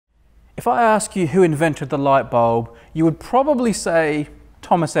If I ask you who invented the light bulb, you would probably say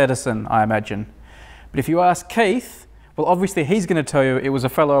Thomas Edison, I imagine. But if you ask Keith, well, obviously he's going to tell you it was a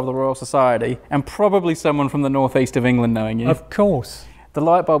fellow of the Royal Society and probably someone from the northeast of England, knowing you. Of course. The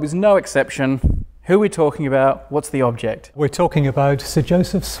light bulb is no exception. Who are we talking about? What's the object? We're talking about Sir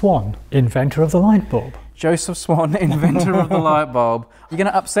Joseph Swan, inventor of the light bulb. Joseph Swan, inventor of the light bulb. You're going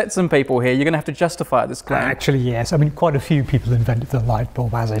to upset some people here. You're going to have to justify this claim. Actually, yes. I mean, quite a few people invented the light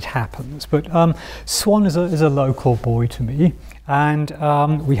bulb as it happens. But Swan is a local boy to me. And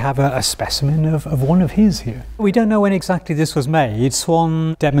we have a specimen of one of his here. We don't know when exactly this was made.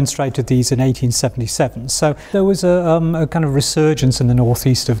 Swan demonstrated these in 1877. So there was a kind of resurgence in the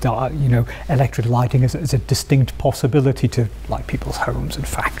northeast of electric lighting as a distinct possibility to light people's homes and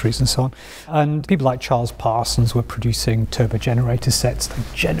factories and so on. And people like Charles Parsons were producing turbo generator sets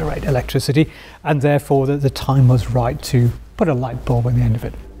that generate electricity, and therefore the time was right to put a light bulb on the end of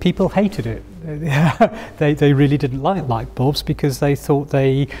it. People hated it. They really didn't like light bulbs because they thought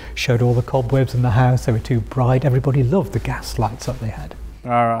they showed all the cobwebs in the house, they were too bright. Everybody loved the gas lights that they had.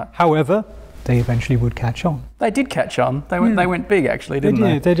 All right. However, they eventually would catch on. They did catch on. They went big, actually, didn't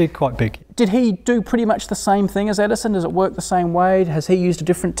they? They did quite big. Did he do pretty much the same thing as Edison? Does it work the same way? Has he used a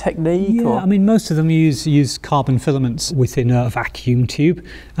different technique? Yeah, I mean, most of them use carbon filaments within a vacuum tube,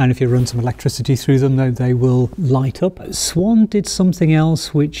 and if you run some electricity through them, they will light up. Swan did something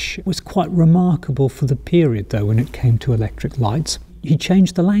else which was quite remarkable for the period, though, when it came to electric lights. He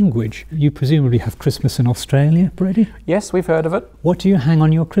changed the language. You presumably have Christmas in Australia, Brady? Yes, we've heard of it. What do you hang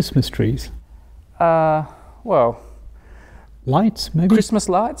on your Christmas trees? Well... Lights, maybe? Christmas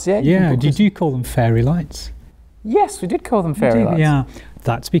lights, yeah. Yeah, did you call them fairy lights? Yes, we did call them fairy lights. Yeah,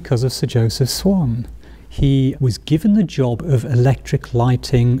 that's because of Sir Joseph Swan. He was given the job of electric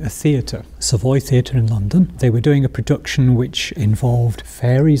lighting a theatre, Savoy Theatre in London. They were doing a production which involved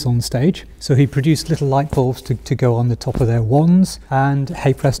fairies on stage. So he produced little light bulbs to go on the top of their wands, and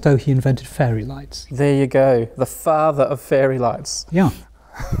hey presto, he invented fairy lights. There you go, the father of fairy lights. Yeah.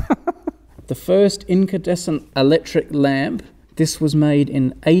 The first incandescent electric lamp, this was made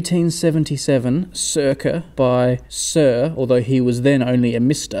in 1877, circa, by Sir, although he was then only a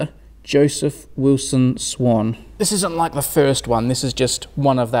Mr., Joseph Wilson Swan. This isn't like the first one, this is just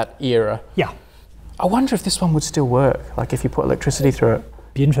one of that era. Yeah. I wonder if this one would still work, like if you put electricity through it.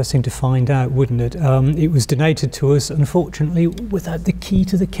 Be interesting to find out, wouldn't it? It was donated to us, unfortunately, without the key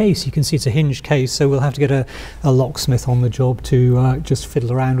to the case. You can see it's a hinged case, so we'll have to get a locksmith on the job to just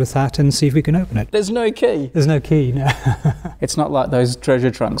fiddle around with that and see if we can open it. There's no key? There's no key, no. It's not like those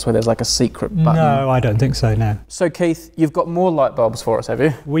treasure trunks where there's like a secret button. No, I don't think so, no. So Keith, you've got more light bulbs for us, have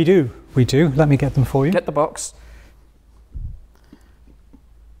you? We do. Let me get them for you. Get the box.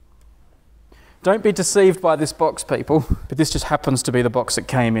 Don't be deceived by this box, people, but this just happens to be the box it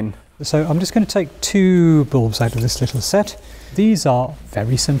came in. So I'm just going to take 2 bulbs out of this little set. These are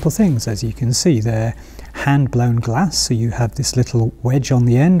very simple things, as you can see. They're hand-blown glass, so you have this little wedge on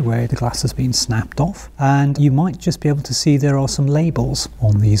the end where the glass has been snapped off. And you might just be able to see there are some labels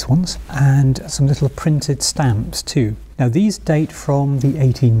on these ones and some little printed stamps too. Now these date from the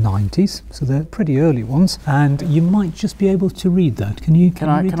 1890s, so they're pretty early ones, and you might just be able to read that. Can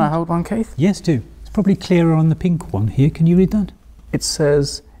I hold one, Keith? Yes, do. It's probably clearer on the pink one here. Can you read that? It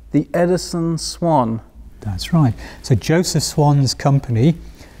says the Edison-Swan. That's right. So Joseph Swan's company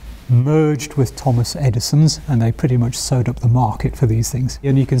merged with Thomas Edison's, and they pretty much sewed up the market for these things.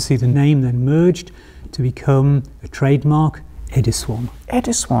 And you can see the name then merged to become a trademark, Ediswan.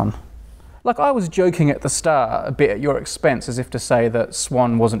 Ediswan. Like, I was joking at the start a bit at your expense, as if to say that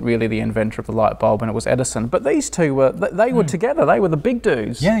Swan wasn't really the inventor of the light bulb and it was Edison. But these two were, they were together. They were the big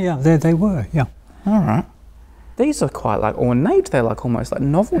dudes. Yeah, they were, yeah. All right. These are quite like ornate. They're like almost like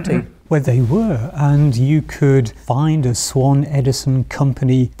novelty. Well, they were, and you could find a Swan Edison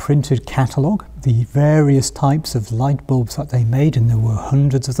company printed catalogue, the various types of light bulbs that they made, and there were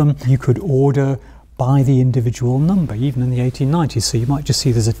hundreds of them. You could order by the individual number, even in the 1890s, so you might just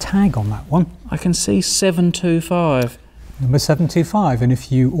see there's a tag on that one. I can see 725. Number 725, and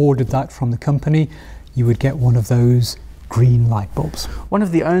if you ordered that from the company, you would get one of those green light bulbs. One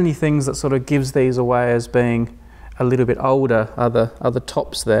of the only things that sort of gives these away as being a little bit older are the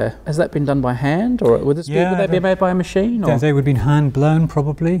tops there. Has that been done by hand, or would they be made by a machine? Or? They would have been hand blown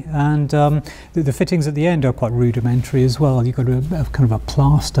probably, and the fittings at the end are quite rudimentary as well. You've got a kind of a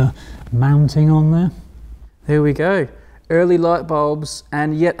plaster mounting on there. There we go. Early light bulbs,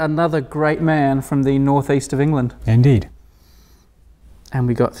 and yet another great man from the northeast of England. Indeed. And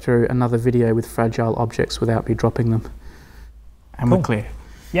we got through another video with fragile objects without me dropping them. And cool. We're clear.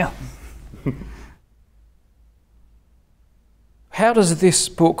 Yeah. How does this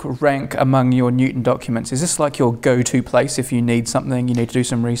book rank among your Newton documents? Is this like your go-to place if you need something, you need to do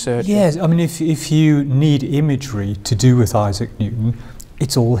some research? Yes, I mean, if you need imagery to do with Isaac Newton,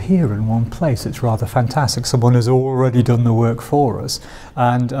 it's all here in one place. It's rather fantastic. Someone has already done the work for us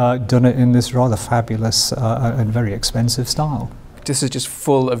and done it in this rather fabulous and very expensive style. This is just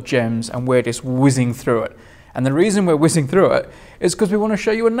full of gems and we're just whizzing through it. And the reason we're whizzing through it is because we want to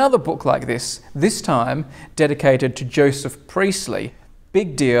show you another book like this time dedicated to Joseph Priestley.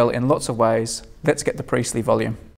 Big deal in lots of ways. Let's get the Priestley volume.